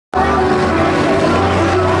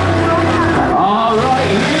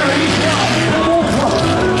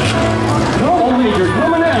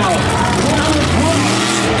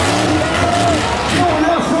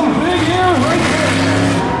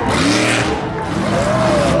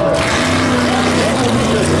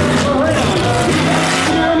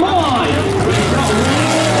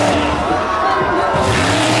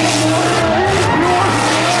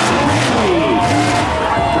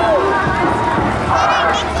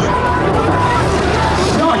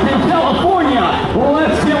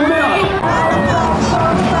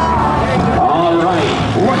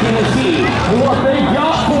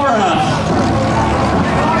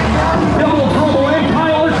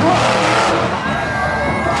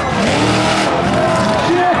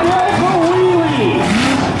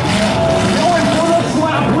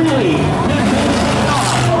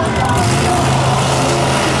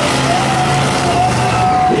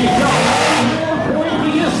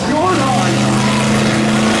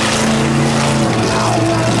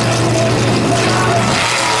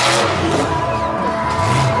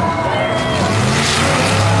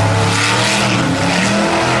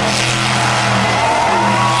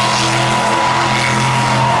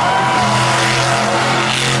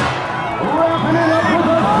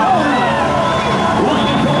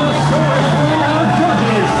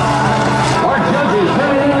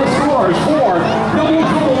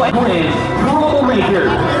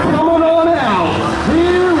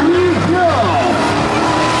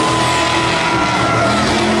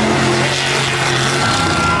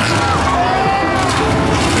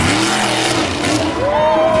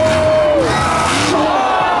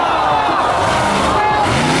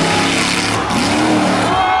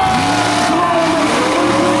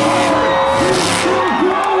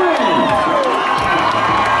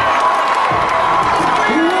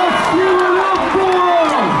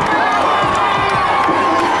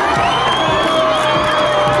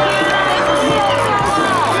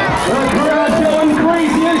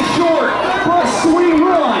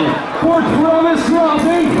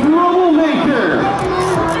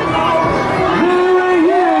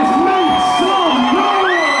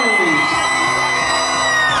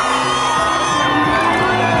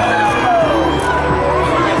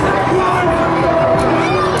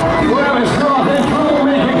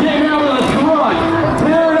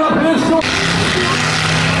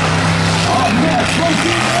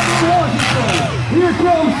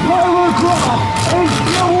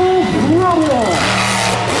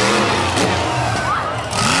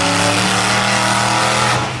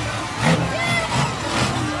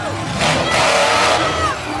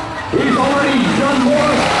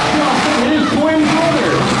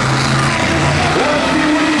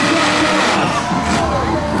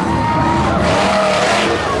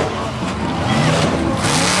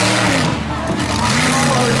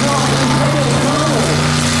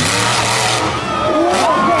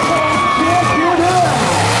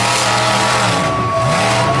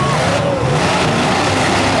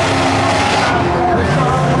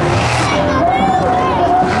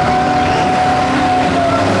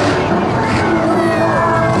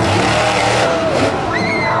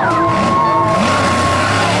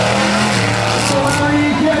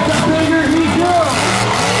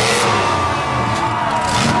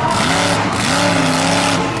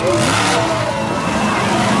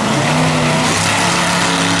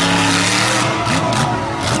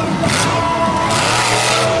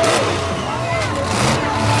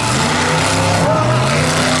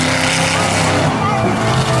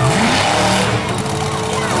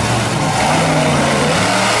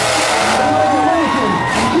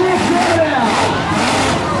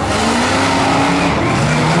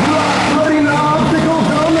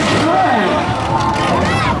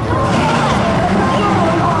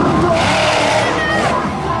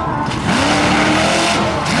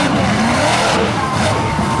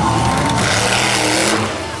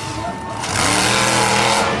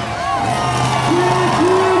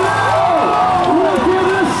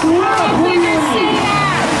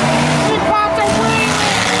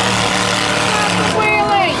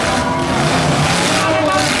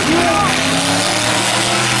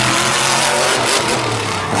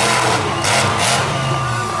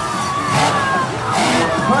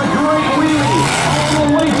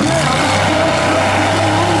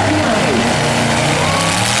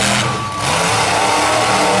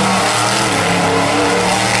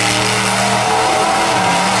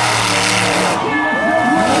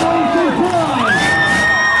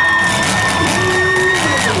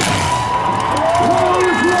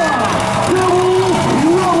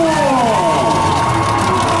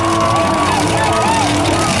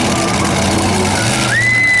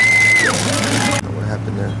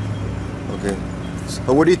Okay.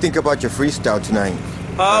 So what do you think about your freestyle tonight?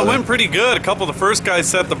 Went pretty good. A couple of the first guys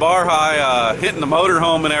set the bar high, hitting the motor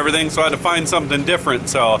home and everything, so I had to find something different.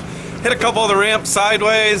 So hit a couple of the ramps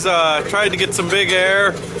sideways, tried to get some big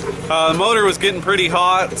air. The motor was getting pretty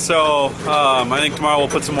hot, so I think tomorrow we'll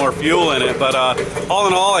put some more fuel in it. But all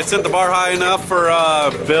in all, I set the bar high enough for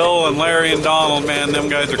Bill and Larry and Donald. Man, them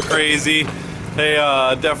guys are crazy. They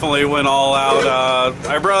definitely went all out.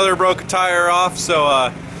 My brother broke a tire off,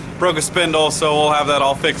 so broke a spindle, so we'll have that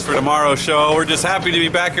all fixed for tomorrow's show. We're just happy to be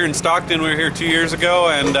back here in Stockton. We were here 2 years ago,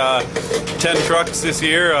 and 10 trucks this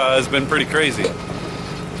year has been pretty crazy.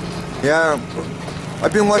 Yeah,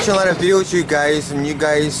 I've been watching a lot of videos of you guys, and you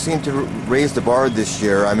guys seem to raise the bar this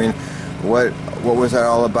year. I mean, what was that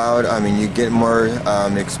all about? I mean, you get more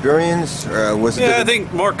experience, or was it? Yeah, I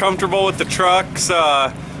think more comfortable with the trucks.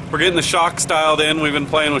 We're getting the shocks dialed in. We've been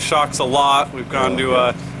playing with shocks a lot. We've gone to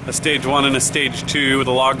a stage 1 and a stage 2 with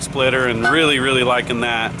a log splitter, and really liking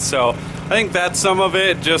that. So I think that's some of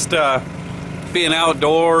it, just being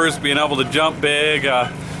outdoors, being able to jump big.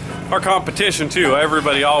 Our competition too,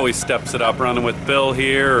 everybody always steps it up, running with Bill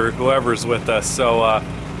here or whoever's with us. So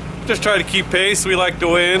just try to keep pace. We like to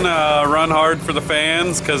win, run hard for the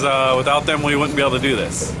fans, because without them we wouldn't be able to do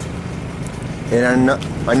this. And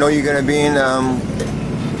I know you're going to be in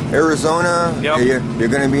Arizona. Yep. You're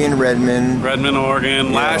going to be in Redmond, Oregon.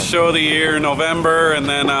 Yeah. Last show of the year, November, and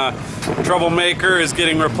then Troublemaker is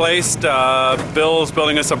getting replaced. Bill's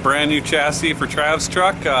building us a brand new chassis for Trav's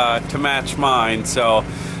truck to match mine, so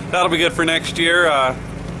that'll be good for next year.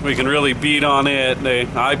 We can really beat on it.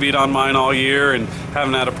 I beat on mine all year and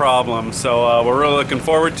haven't had a problem, so we're really looking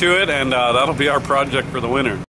forward to it, and that'll be our project for the winter.